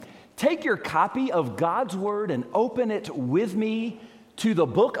take your copy of God's Word and open it with me to the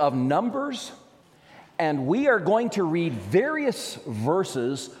book of Numbers. And we are going to read various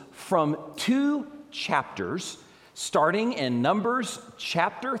verses from 2 chapters, starting in Numbers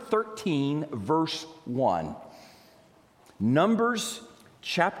chapter 13, verse 1. Numbers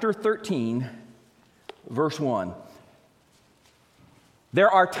chapter 13, verse 1.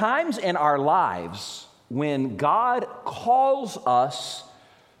 There are times in our lives when God calls us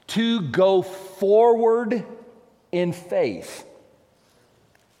to go forward in faith.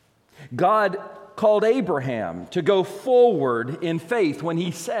 God called Abraham to go forward in faith when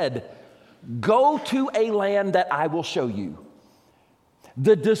he said, "Go to a land that I will show you."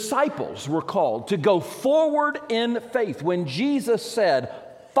 The disciples were called to go forward in faith when Jesus said,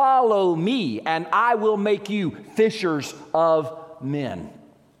 "Follow me, and I will make you fishers of men."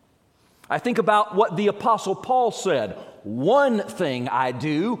 I think about what the Apostle Paul said, "One thing I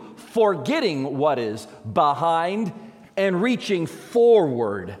do, forgetting what is behind and reaching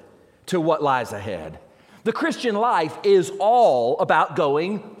forward to what lies ahead." The Christian life is all about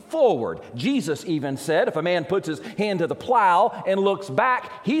going forward. Jesus even said, if a man puts his hand to the plow and looks back,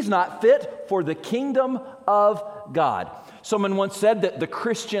 he's not fit for the kingdom of God. Someone once said that the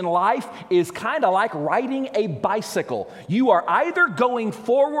Christian life is kind of like riding a bicycle. You are either going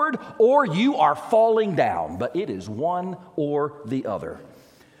forward or you are falling down, but it is one or the other.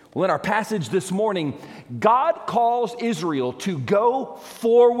 Well, in our passage this morning, God calls Israel to go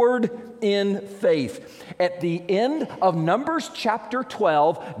forward in faith. At the end of Numbers chapter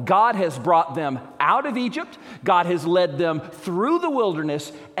 12, God has brought them out of Egypt. God has led them through the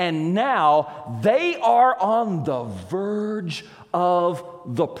wilderness, and now they are on the verge of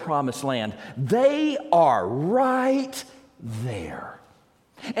the promised land. They are right there.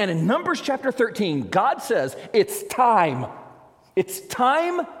 And in Numbers chapter 13, God says, it's time. It's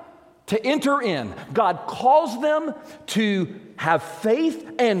time to enter in. God calls them to have faith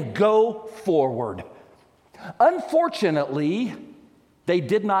and go forward. Unfortunately, they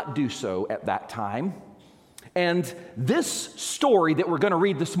did not do so at that time. And this story that we're going to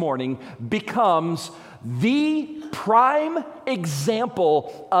read this morning becomes the prime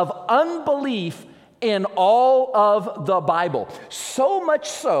example of unbelief in all of the Bible. So much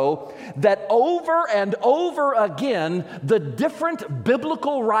so that over and over again, the different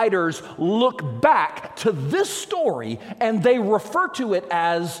biblical writers look back to this story and they refer to it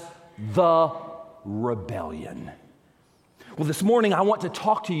as the rebellion. Well, this morning I want to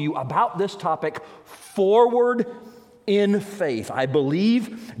talk to you about this topic, forward in faith. I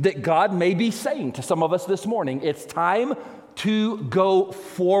believe that God may be saying to some of us this morning, it's time to go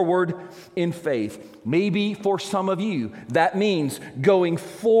forward in faith. Maybe for some of you, that means going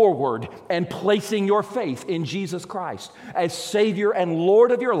forward and placing your faith in Jesus Christ as Savior and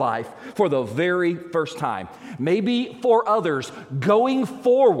Lord of your life for the very first time. Maybe for others, going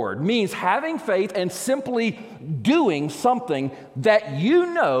forward means having faith and simply doing something that you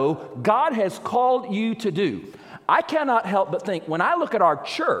know God has called you to do. I cannot help but think when I look at our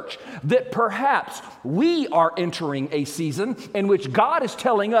church that perhaps we are entering a season in which God is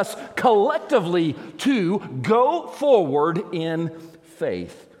telling us collectively to go forward in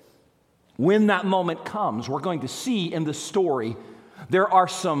faith. When that moment comes, we're going to see in the story there are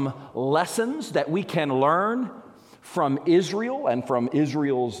some lessons that we can learn from Israel and from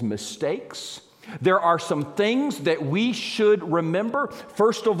Israel's mistakes. There are some things that we should remember.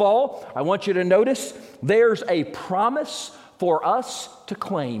 First of all, I want you to notice there's a promise for us to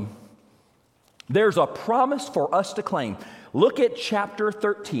claim. There's a promise for us to claim. Look at chapter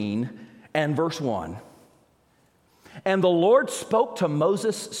 13 and verse 1. And the Lord spoke to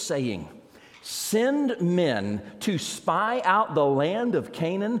Moses, saying, "Send men to spy out the land of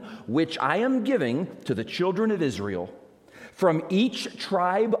Canaan, which I am giving to the children of Israel. From each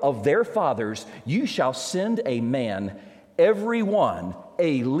tribe of their fathers you shall send a man, every one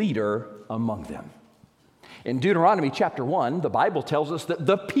a leader among them." In Deuteronomy chapter 1, the Bible tells us that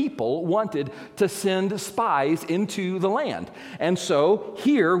the people wanted to send spies into the land. And so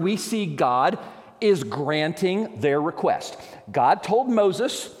here we see God is granting their request. God told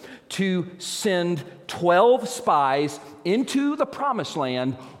Moses to send 12 spies into the promised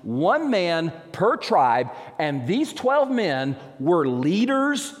land, one man per tribe, and these 12 men were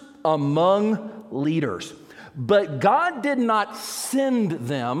leaders among leaders. But God did not send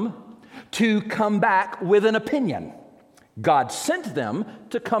them to come back with an opinion. God sent them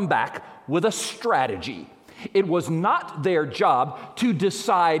to come back with a strategy. It was not their job to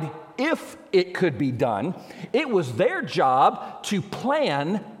decide if it could be done. It was their job to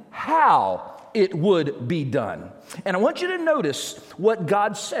plan how it would be done. And I want you to notice what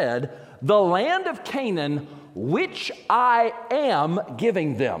God said, the land of Canaan, which I am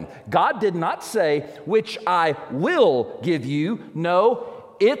giving them. God did not say, which I will give you. No,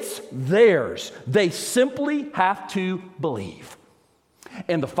 it's theirs. They simply have to believe.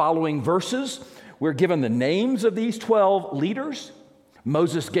 In the following verses, we're given the names of these 12 leaders.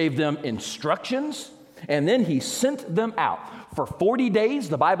 Moses gave them instructions, and then he sent them out. For 40 days,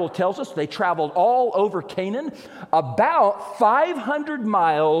 the Bible tells us, they traveled all over Canaan, about 500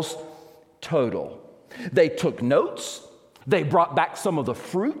 miles total. They took notes, they brought back some of the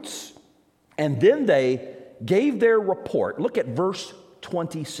fruits, and then they gave their report. Look at verse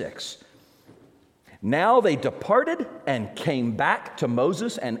 26. Now they departed and came back to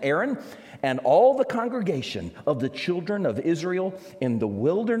Moses and Aaron and all the congregation of the children of Israel in the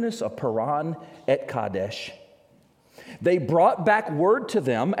wilderness of Paran at Kadesh. They brought back word to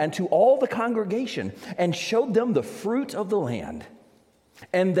them and to all the congregation and showed them the fruit of the land.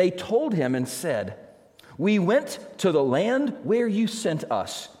 And they told him and said, we went to the land where you sent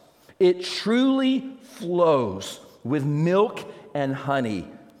us. It truly flows with milk and honey,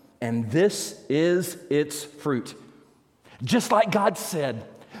 and this is its fruit. Just like God said,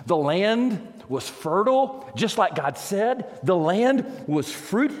 the land was fertile. Just like God said, the land was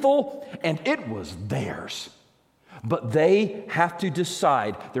fruitful, and it was theirs. But they have to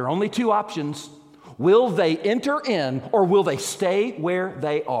decide. There are only two options. Will they enter in, or will they stay where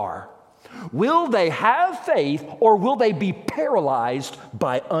they are? Will they have faith, or will they be paralyzed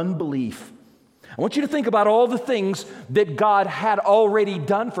by unbelief? I want you to think about all the things that God had already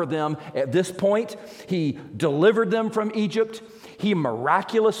done for them at this point. He delivered them from Egypt. He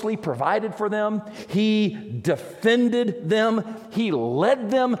miraculously provided for them. He defended them. He led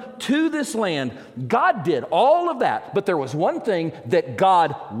them to this land. God did all of that, but there was one thing that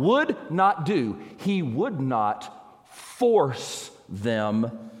God would not do. He would not force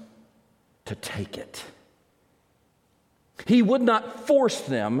them to take it. He would not force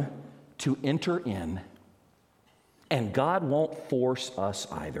them to enter in. And God won't force us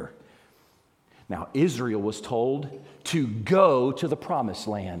either. Now, Israel was told to go to the promised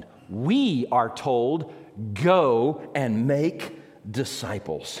land. We are told, go and make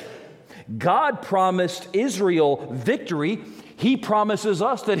disciples. God promised Israel victory. He promises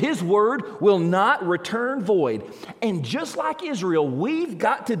us that His word will not return void. And just like Israel, we've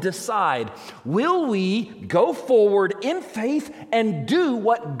got to decide, will we go forward in faith and do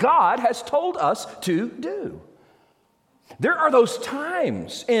what God has told us to do? There are those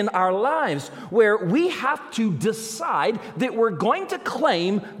times in our lives where we have to decide that we're going to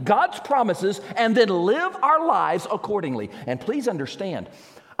claim God's promises and then live our lives accordingly. And please understand,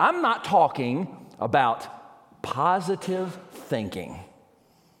 I'm not talking about positive thinking.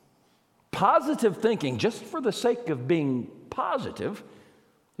 Positive thinking, just for the sake of being positive,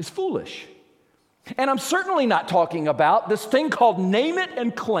 is foolish. And I'm certainly not talking about this thing called name it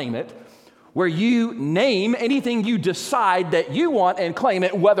and claim it, where you name anything you decide that you want and claim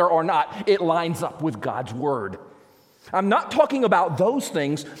it whether or not it lines up with God's word. I'm not talking about those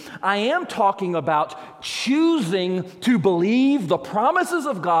things. I am talking about choosing to believe the promises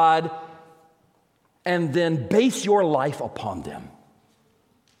of God and then base your life upon them.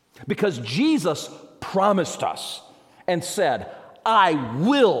 Because Jesus promised us and said, I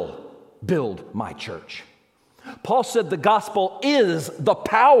will build my church. Paul said the gospel is the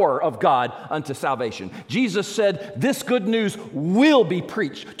power of God unto salvation. Jesus said this good news will be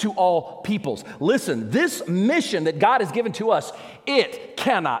preached to all peoples. Listen, this mission that God has given to us, it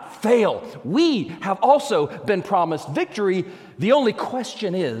cannot fail. We have also been promised victory. The only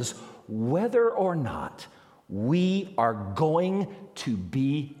question is whether or not we are going to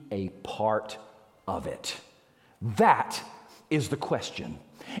be a part of it. That is the question.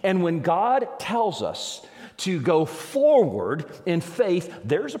 And when God tells us to go forward in faith,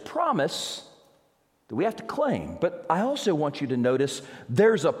 there's a promise that we have to claim. But I also want you to notice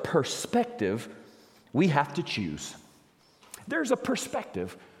there's a perspective we have to choose. There's a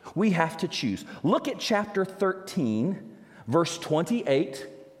perspective we have to choose. Look at chapter 13, verse 28.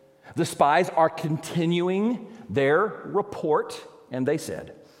 The spies are continuing their report, and they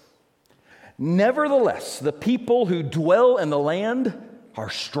said, nevertheless, the people who dwell in the land are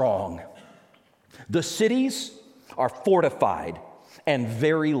strong. The cities are fortified and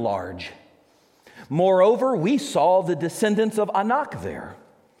very large. Moreover, we saw the descendants of Anak there.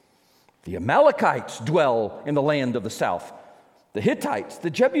 The Amalekites dwell in the land of the south. The Hittites, the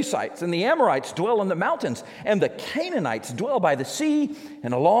Jebusites, and the Amorites dwell in the mountains, and the Canaanites dwell by the sea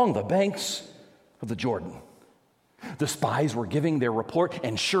and along the banks of the Jordan. The spies were giving their report,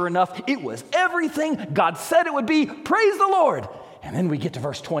 and sure enough, it was everything God said it would be. Praise the Lord. And then we get to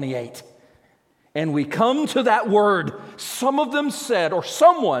verse 28. And we come to that word. Some of them said, or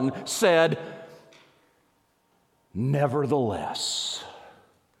someone said, nevertheless.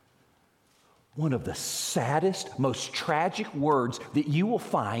 One of the saddest, most tragic words that you will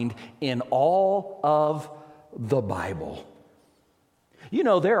find in all of the Bible. You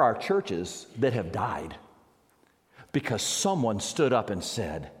know, there are churches that have died because someone stood up and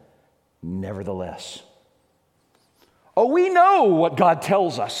said, nevertheless. Oh, we know what God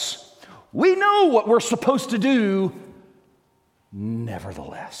tells us. We know what we're supposed to do.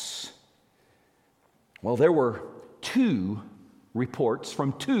 Nevertheless. Well, there were two reports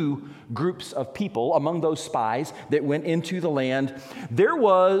from two groups of people among those spies that went into the land. There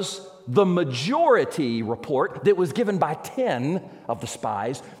was the majority report that was given by 10 of the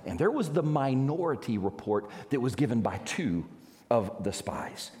spies, and there was the minority report that was given by 2 of the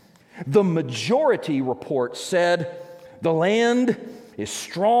spies. The majority report said, the land is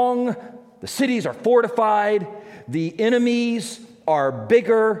strong, the cities are fortified, the enemies are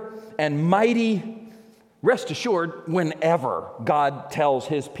bigger and mighty. Rest assured, whenever God tells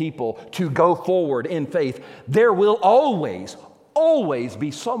his people to go forward in faith, there will always be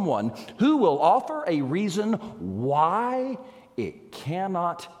someone who will offer a reason why it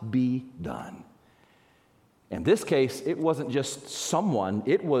cannot be done. In this case, it wasn't just someone,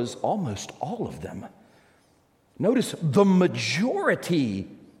 it was almost all of them. Notice the majority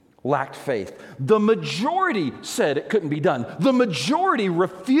lacked faith. The majority said it couldn't be done. The majority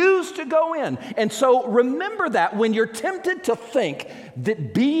refused to go in. And so remember that when you're tempted to think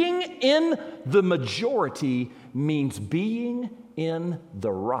that being in the majority means being in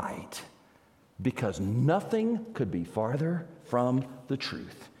the right, because nothing could be farther from the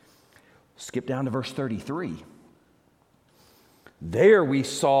truth. Skip down to verse 33. There we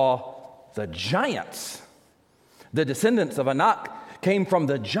saw the giants. The descendants of Anak came from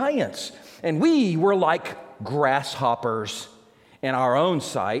the giants, and we were like grasshoppers in our own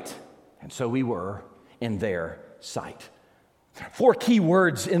sight, and so we were in their sight. 4 key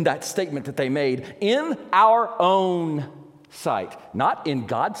words in that statement that they made: in our own sight, not in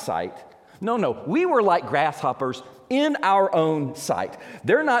God's sight. No, we were like grasshoppers in our own sight.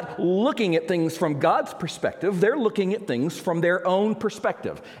 They're not looking at things from God's perspective, they're looking at things from their own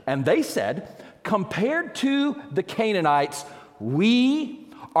perspective. And they said, compared to the Canaanites, we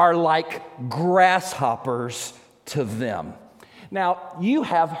are like grasshoppers to them. Now, you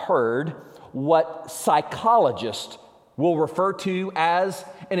have heard what psychologists will refer to as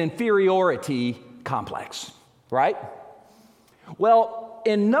an inferiority complex, right? Well,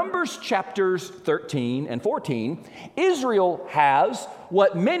 in Numbers chapters 13 and 14, Israel has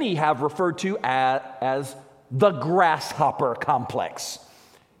what many have referred to as the grasshopper complex.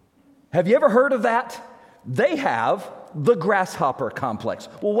 Have you ever heard of that? They have the grasshopper complex.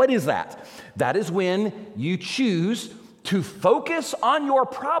 Well, what is that? That is when you choose to focus on your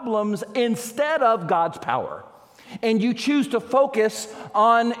problems instead of God's power. And you choose to focus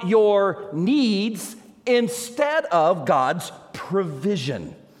on your needs instead of God's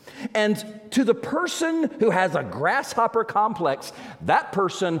provision. And to the person who has a grasshopper complex, that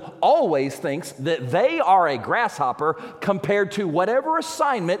person always thinks that they are a grasshopper compared to whatever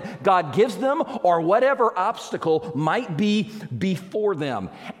assignment God gives them or whatever obstacle might be before them.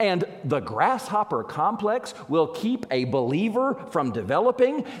 And the grasshopper complex will keep a believer from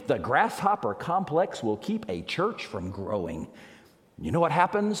developing. The grasshopper complex will keep a church from growing. You know what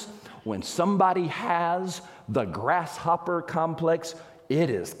happens when somebody has the grasshopper complex? It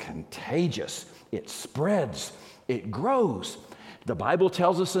is contagious. It spreads. It grows. The Bible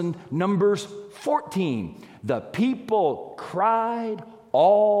tells us in Numbers 14, the people cried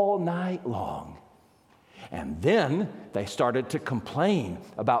all night long. And then they started to complain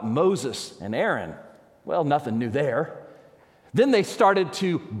about Moses and Aaron. Well, nothing new there. Then they started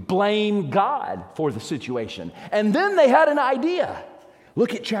to blame God for the situation. And then they had an idea.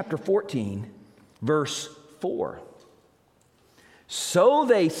 Look at chapter 14, verse 4. So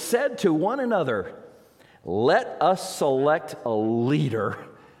they said to one another, let us select a leader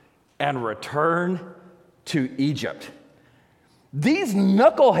and return to Egypt. These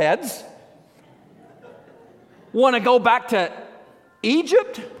knuckleheads want to go back to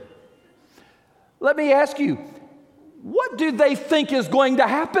Egypt? Let me ask you, what do they think is going to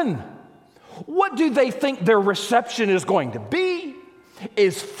happen? What do they think their reception is going to be?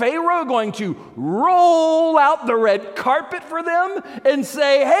 Is Pharaoh going to roll out the red carpet for them and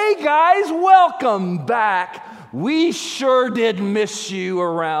say, hey guys, welcome back. We sure did miss you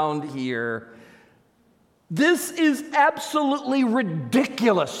around here. This is absolutely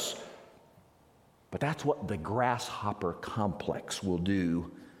ridiculous. But that's what the grasshopper complex will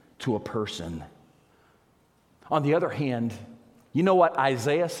do to a person. On the other hand, you know what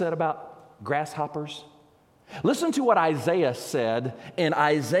Isaiah said about grasshoppers? Listen to what Isaiah said in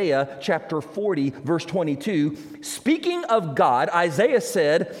Isaiah chapter 40, verse 22. Speaking of God, Isaiah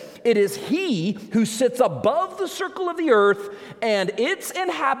said, "It is He who sits above the circle of the earth, and its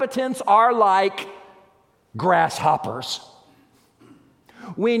inhabitants are like grasshoppers."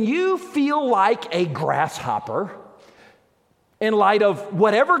 When you feel like a grasshopper, in light of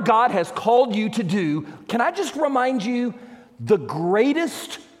whatever God has called you to do, can I just remind you, the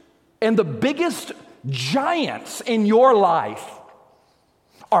greatest and the biggest giants in your life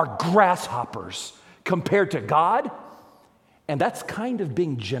are grasshoppers compared to God, and that's kind of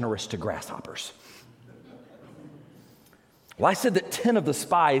being generous to grasshoppers. Well, I said that 10 of the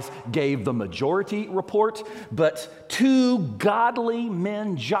spies gave the majority report, but 2 godly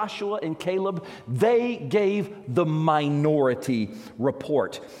men, Joshua and Caleb, they gave the minority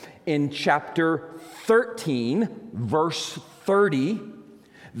report. In chapter 13, verse 30,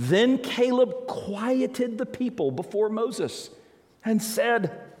 then Caleb quieted the people before Moses and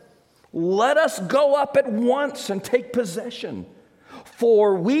said, "Let us go up at once and take possession,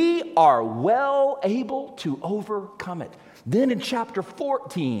 for we are well able to overcome it." Then in chapter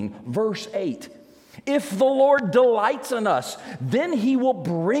 14, verse 8, "If the Lord delights in us, then He will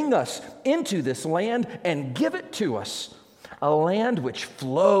bring us into this land and give it to us, a land which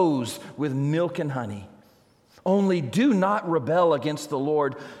flows with milk and honey. Only do not rebel against the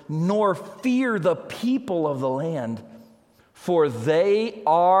Lord, nor fear the people of the land, for they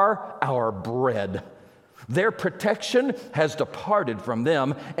are our bread. Their protection has departed from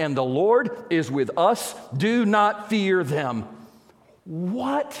them, and the Lord is with us. Do not fear them."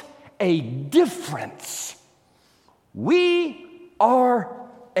 What a difference! We are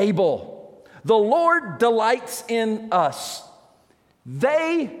able. The Lord delights in us.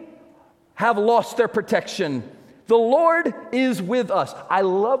 They have lost their protection. The Lord is with us. I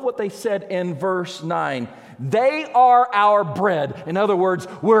love what they said in verse 9. They are our bread. In other words,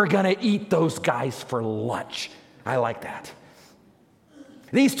 we're going to eat those guys for lunch. I like that.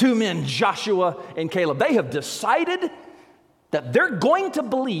 These 2 men, Joshua and Caleb, they have decided that they're going to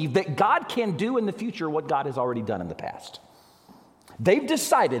believe that God can do in the future what God has already done in the past. They've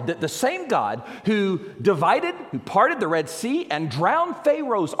decided that the same God who parted the Red Sea and drowned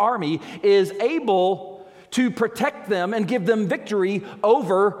Pharaoh's army is able to protect them and give them victory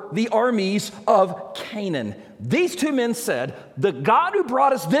over the armies of Canaan. These 2 men said, the God who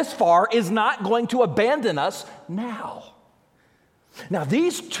brought us this far is not going to abandon us now. Now,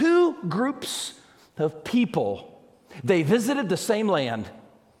 these 2 groups of people, they visited the same land.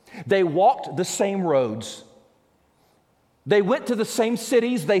 They walked the same roads. They went to the same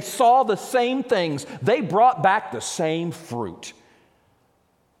cities. They saw the same things. They brought back the same fruit.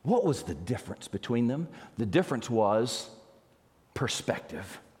 What was the difference between them? The difference was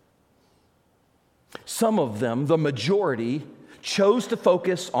perspective. Some of them, the majority, chose to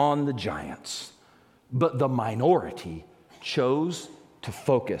focus on the giants, but the minority chose to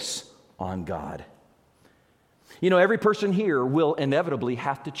focus on God. You know, every person here will inevitably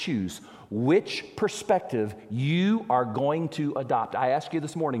have to choose which perspective you are going to adopt. I ask you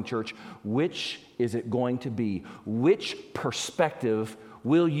this morning, church, which is it going to be? Which perspective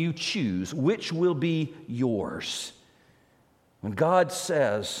will you choose? Which will be yours? When God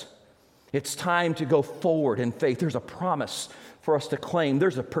says it's time to go forward in faith, there's a promise for us to claim.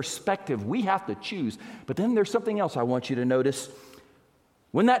 There's a perspective we have to choose. But then there's something else I want you to notice.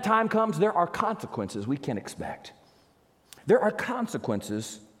 When that time comes, there are consequences we can expect. There are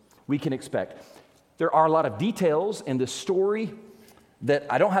consequences we can expect. There are a lot of details in this story that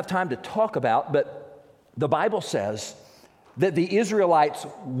I don't have time to talk about, but the Bible says that the Israelites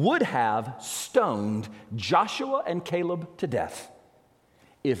would have stoned Joshua and Caleb to death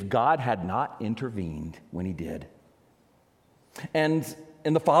if God had not intervened when He did. And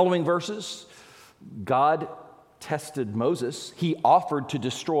in the following verses, God tested Moses. He offered to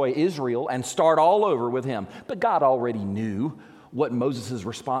destroy Israel and start all over with him. But God already knew what Moses'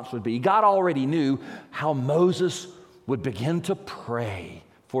 response would be. God already knew how Moses would begin to pray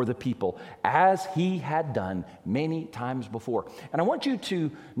for the people, as he had done many times before. And I want you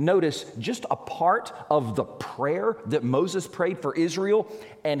to notice just a part of the prayer that Moses prayed for Israel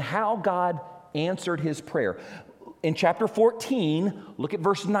and how God answered his prayer. In chapter 14, look at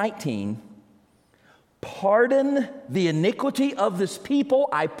verse 19. "Pardon the iniquity of this people,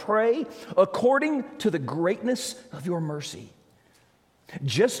 I pray, according to the greatness of your mercy."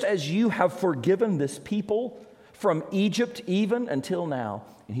 just as you have forgiven this people from Egypt even until now.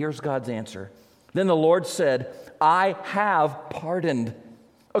 And here's God's answer. Then the Lord said, I have pardoned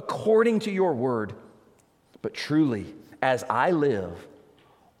according to your word. But truly, as I live,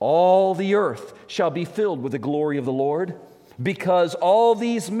 all the earth shall be filled with the glory of the Lord, because all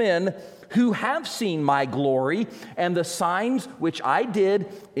these men who have seen my glory and the signs which I did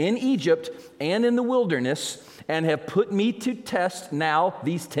in Egypt and in the wilderness, and have put me to test now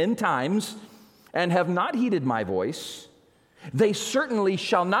these 10 times, and have not heeded my voice, they certainly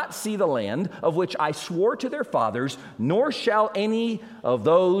shall not see the land of which I swore to their fathers, nor shall any of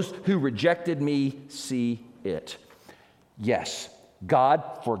those who rejected me see it. Yes, God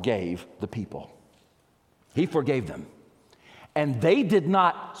forgave the people. He forgave them. And they did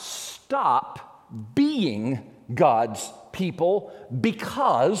not stop being God's people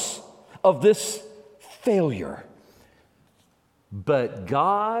because of this failure. But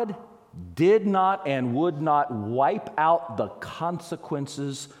God did not and would not wipe out the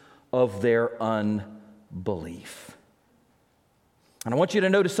consequences of their unbelief. And I want you to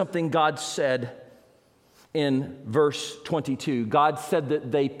notice something God said in verse 22. God said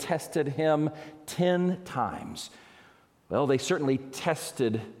that they tested him 10 times. Well, they certainly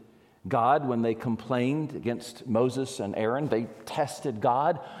tested God when they complained against Moses and Aaron. They tested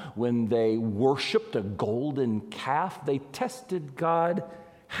God when they worshiped a golden calf. They tested God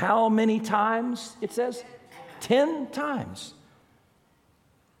how many times, it says? 10 times.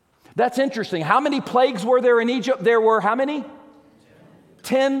 That's interesting. How many plagues were there in Egypt? There were how many?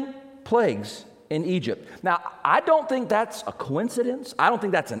 10 plagues in Egypt. Now, I don't think that's a coincidence. I don't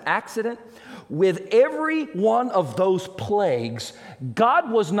think that's an accident. With every one of those plagues,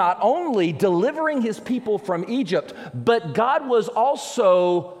 God was not only delivering his people from Egypt, but God was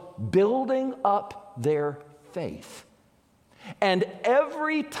also building up their faith. And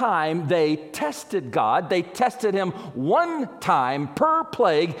every time they tested God, they tested him one time per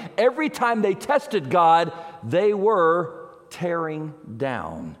plague. Every time they tested God, they were tearing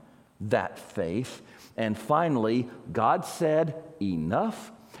down that faith. And finally, God said,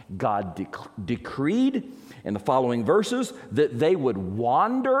 enough. God decreed in the following verses that they would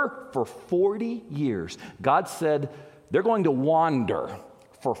wander for 40 years. God said they're going to wander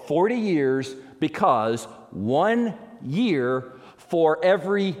for 40 years because 1 year for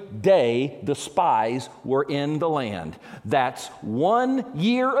every day the spies were in the land. That's 1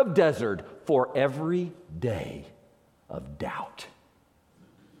 year of desert for every day of doubt.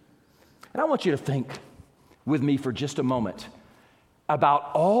 And I want you to think with me for just a moment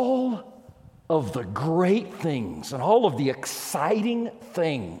about all of the great things and all of the exciting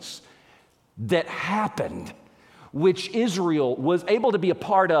things that happened, which Israel was able to be a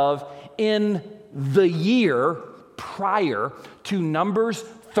part of in the year prior to Numbers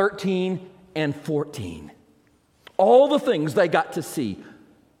 13 and 14. All the things they got to see: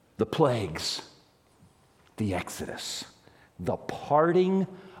 the plagues, the Exodus, the parting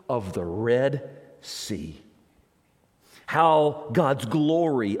of the Red Sea, how God's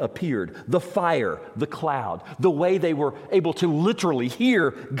glory appeared, the fire, the cloud, the way they were able to literally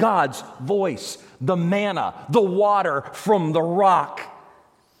hear God's voice, the manna, the water from the rock.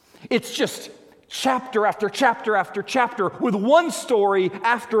 It's just chapter after chapter after chapter with one story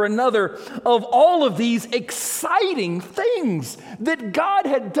after another of all of these exciting things that God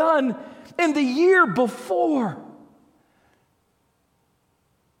had done in the year before.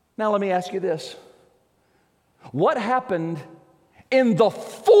 Now let me ask you this. What happened in the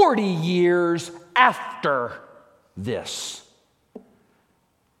 40 years after this?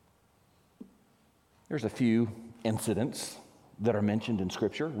 There's a few incidents that are mentioned in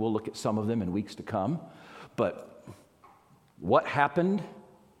Scripture. We'll look at some of them in weeks to come. But what happened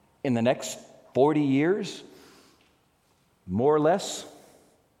in the next 40 years? More or less,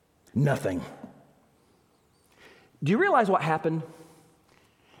 nothing. Do you realize what happened?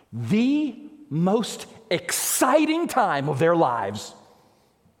 The most exciting time of their lives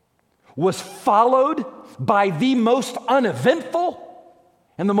was followed by the most uneventful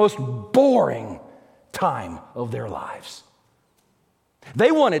and the most boring time of their lives.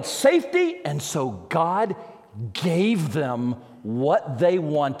 They wanted safety, and so God gave them what they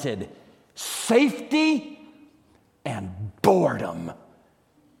wanted: safety and boredom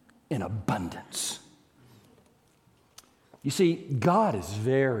in abundance. You see, God is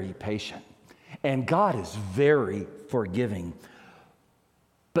very patient, and God is very forgiving.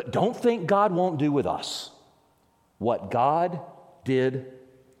 But don't think God won't do with us what God did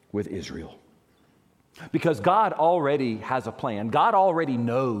with Israel. Because God already has a plan. God already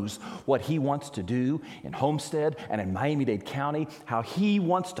knows what He wants to do in Homestead and in Miami-Dade County, how He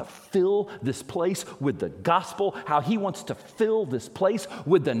wants to fill this place with the gospel, how He wants to fill this place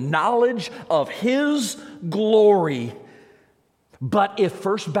with the knowledge of His glory. But if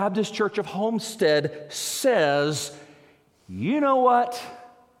First Baptist Church of Homestead says, you know what?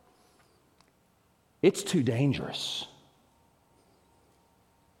 It's too dangerous.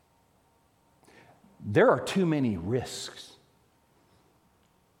 There are too many risks.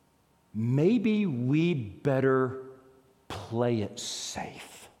 Maybe we better play it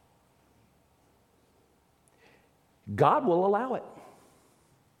safe. God will allow it.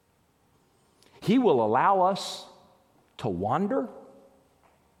 He will allow us to wander.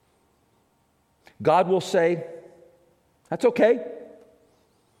 God will say, that's okay.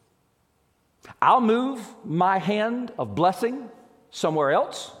 I'll move my hand of blessing somewhere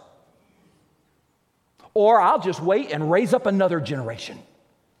else. Or I'll just wait and raise up another generation.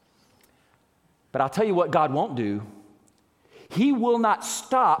 But I'll tell you what God won't do. He will not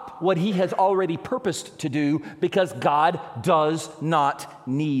stop what He has already purposed to do because God does not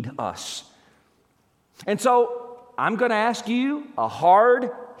need us. And so I'm going to ask you a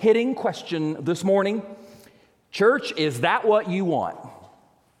hard-hitting question this morning. Church, is that what you want?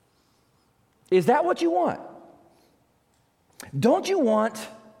 Is that what you want? Don't you want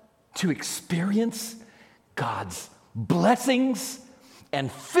to experience God's blessings and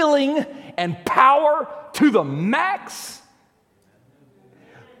filling and power to the max?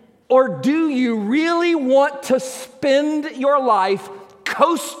 Or do you really want to spend your life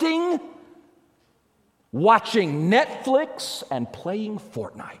coasting, watching Netflix, and playing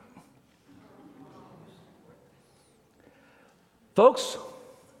Fortnite? Folks,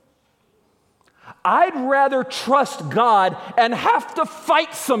 I'd rather trust God and have to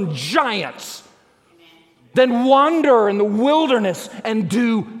fight some giants than wander in the wilderness and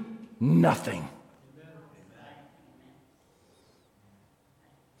do nothing.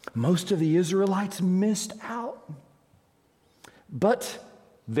 Most of the Israelites missed out. But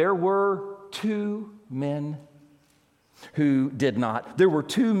there were two men who did not. There were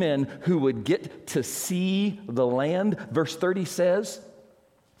two men who would get to see the land. Verse 30 says,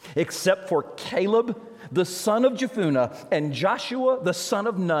 except for Caleb, the son of Jephunneh, and Joshua, the son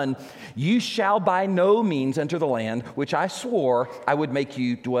of Nun, you shall by no means enter the land which I swore I would make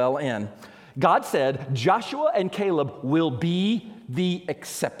you dwell in. God said Joshua and Caleb will be the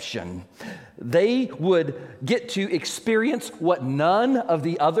exception. They would get to experience what none of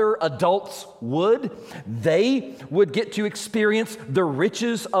the other adults would. They would get to experience the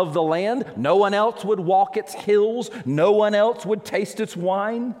riches of the land. No one else would walk its hills. No one else would taste its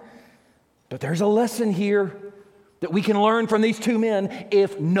wine. But there's a lesson here that we can learn from these two men.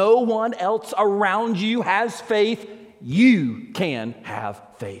 If no one else around you has faith, you can have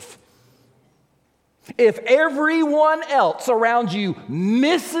faith. If everyone else around you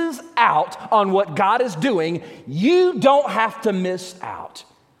misses out on what God is doing, you don't have to miss out.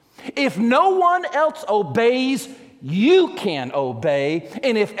 If no one else obeys, you can obey.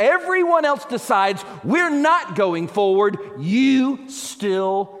 And if everyone else decides we're not going forward, you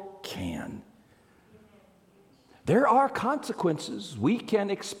still can. There are consequences we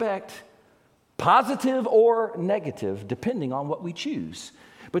can expect, positive or negative, depending on what we choose.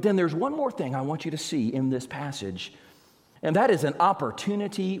 But then there's one more thing I want you to see in this passage, and that is an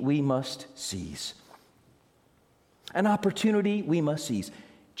opportunity we must seize. An opportunity we must seize.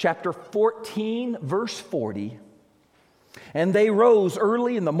 Chapter 14, verse 40. And they rose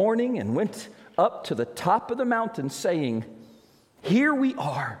early in the morning and went up to the top of the mountain, saying, here we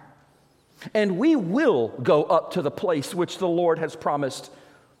are, and we will go up to the place which the Lord has promised,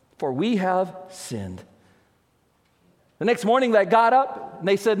 for we have sinned. The next morning they got up and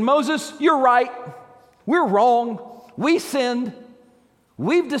they said, Moses, you're right. We're wrong. We sinned.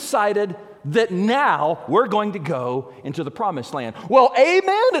 We've decided that now we're going to go into the promised land. Well,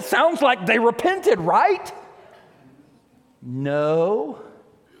 amen. It sounds like they repented, right? No.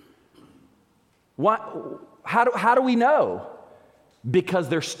 What? How do we know? Because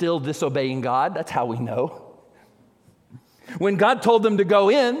they're still disobeying God. That's how we know. When God told them to go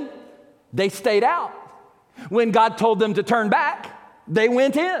in, they stayed out. When God told them to turn back, they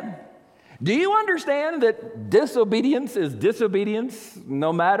went in. Do you understand that disobedience is disobedience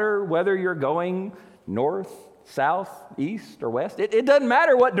no matter whether you're going north, south, east, or west? It doesn't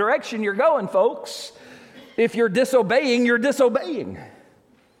matter what direction you're going, folks. If you're disobeying, you're disobeying.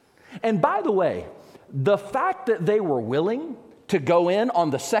 And by the way, the fact that they were willing to go in on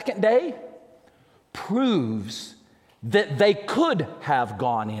the second day proves that they could have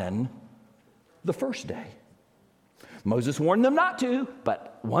gone in the first day. Moses warned them not to,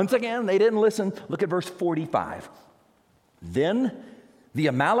 but once again, they didn't listen. Look at verse 45. Then the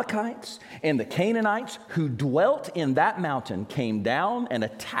Amalekites and the Canaanites who dwelt in that mountain came down and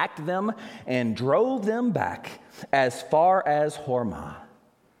attacked them and drove them back as far as Hormah.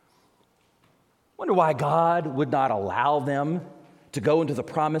 Wonder why God would not allow them to go into the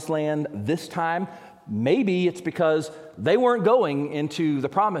promised land this time. Maybe it's because they weren't going into the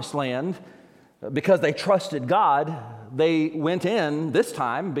promised land because they trusted God. They went in this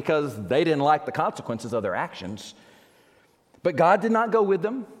time because they didn't like the consequences of their actions. But God did not go with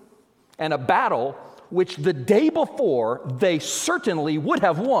them, and a battle which the day before they certainly would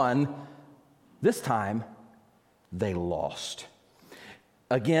have won, this time they lost.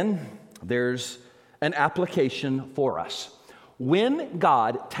 Again, there's an application for us. When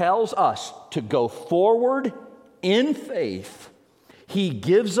God tells us to go forward in faith, He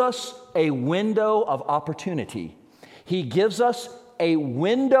gives us a window of opportunity. He gives us a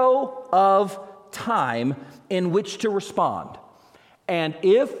window of time in which to respond. And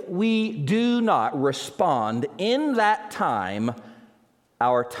if we do not respond in that time,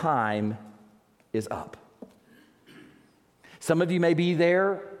 our time is up. Some of you may be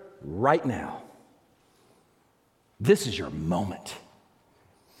there right now. This is your moment.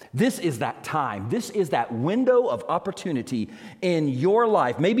 This is that time. This is that window of opportunity in your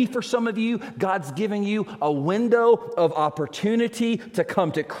life. Maybe for some of you, God's giving you a window of opportunity to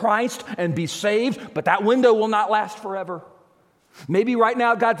come to Christ and be saved, but that window will not last forever. Maybe right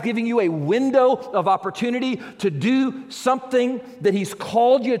now God's giving you a window of opportunity to do something that He's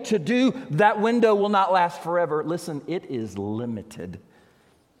called you to do. That window will not last forever. Listen, it is limited.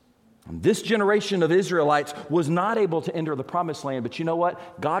 This generation of Israelites was not able to enter the promised land, but you know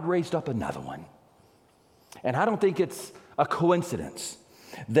what? God raised up another one. And I don't think it's a coincidence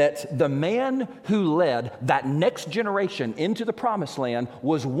that the man who led that next generation into the promised land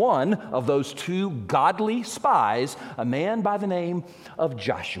was one of those two godly spies, a man by the name of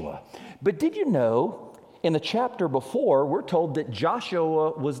Joshua. But did you know, in the chapter before, we're told that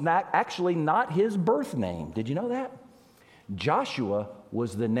Joshua was actually not his birth name. Did you know that? Joshua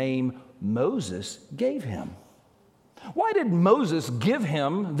was the name Moses gave him. Why did Moses give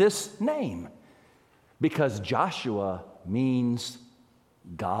him this name? Because Joshua means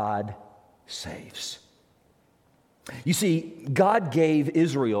God saves. You see, God gave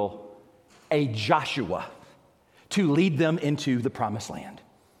Israel a Joshua to lead them into the promised land.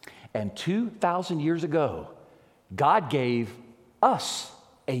 And 2,000 years ago, God gave us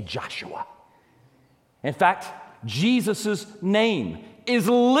a Joshua. In fact, Jesus' name is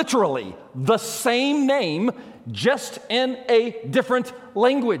literally the same name, just in a different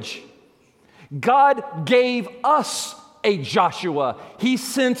language. God gave us a Joshua. He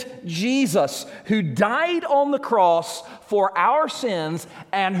sent Jesus, who died on the cross for our sins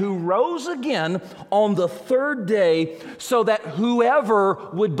and who rose again on the third day, so that whoever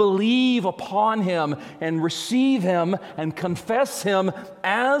would believe upon Him and receive Him and confess Him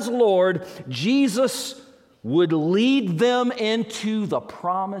as Lord, Jesus would lead them into the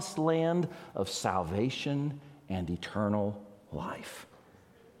promised land of salvation and eternal life.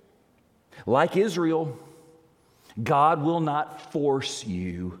 Like Israel, God will not force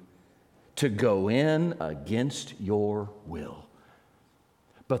you to go in against your will.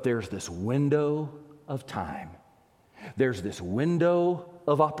 But there's this window of time. There's this window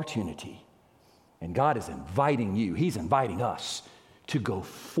of opportunity. And God is inviting you, He's inviting us to go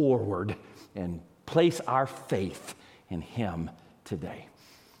forward and place our faith in Him today.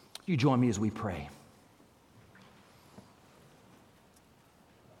 You join me as we pray.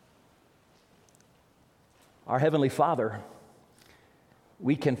 Our Heavenly Father,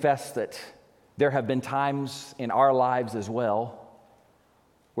 we confess that there have been times in our lives as well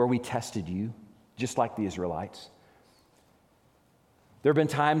where we tested You, just like the Israelites. There have been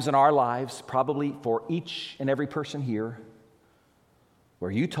times in our lives, probably for each and every person here,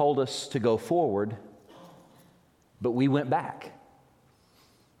 where You told us to go forward, but we went back.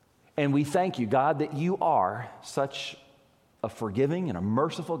 And we thank You, God, that You are such a forgiving and a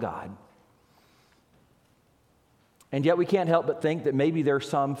merciful God. And yet we can't help but think that maybe there are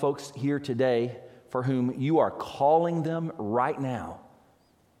some folks here today for whom You are calling them right now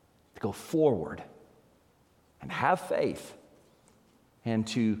to go forward and have faith and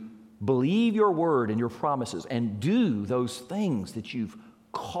to believe Your word and Your promises and do those things that You've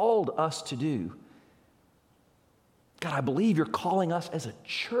called us to do. God, I believe You're calling us as a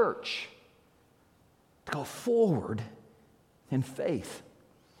church to go forward in faith.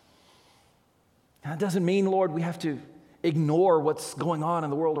 Now, it doesn't mean, Lord, we have to ignore what's going on in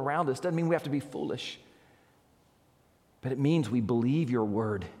the world around us. Doesn't mean we have to be foolish. But it means we believe your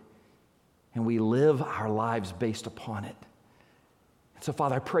word and we live our lives based upon it. And so,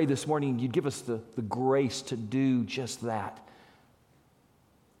 Father, I pray this morning you'd give us the grace to do just that.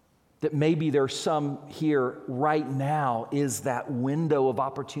 That maybe there's some here right now is that window of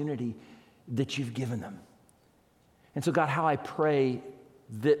opportunity that you've given them. And so, God, how I pray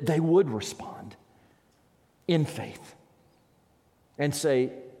that they would respond in faith and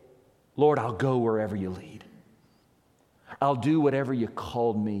say, Lord, I'll go wherever you lead. I'll do whatever you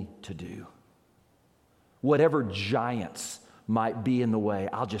called me to do. Whatever giants might be in the way,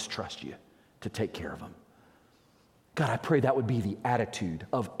 I'll just trust you to take care of them. God, I pray that would be the attitude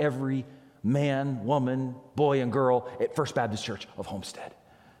of every man, woman, boy, and girl at First Baptist Church of Homestead.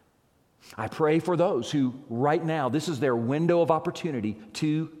 I pray for those who right now, this is their window of opportunity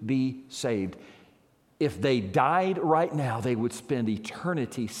to be saved. If they died right now, they would spend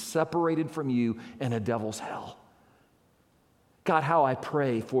eternity separated from you in a devil's hell. God, how I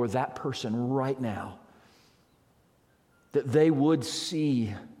pray for that person right now, that they would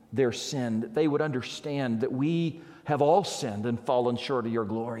see their sin, that they would understand that we have all sinned and fallen short of your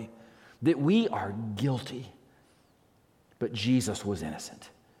glory, that we are guilty, but Jesus was innocent,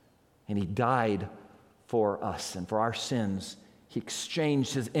 and he died for us and for our sins. He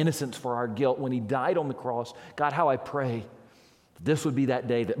exchanged his innocence for our guilt when he died on the cross. God, how I pray that this would be that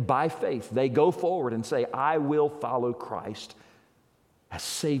day that by faith they go forward and say, I will follow Christ as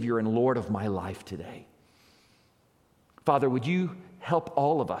Savior and Lord of my life today. Father, would you help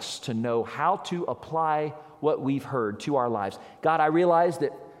all of us to know how to apply what we've heard to our lives? God, I realize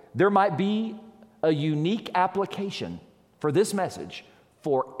that there might be a unique application for this message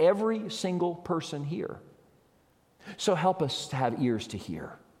for every single person here. So help us to have ears to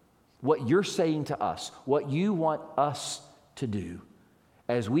hear what you're saying to us, what you want us to do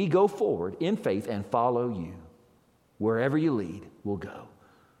as we go forward in faith and follow you. Wherever you lead, we'll go.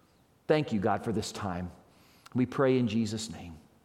 Thank you, God, for this time. We pray in Jesus' name.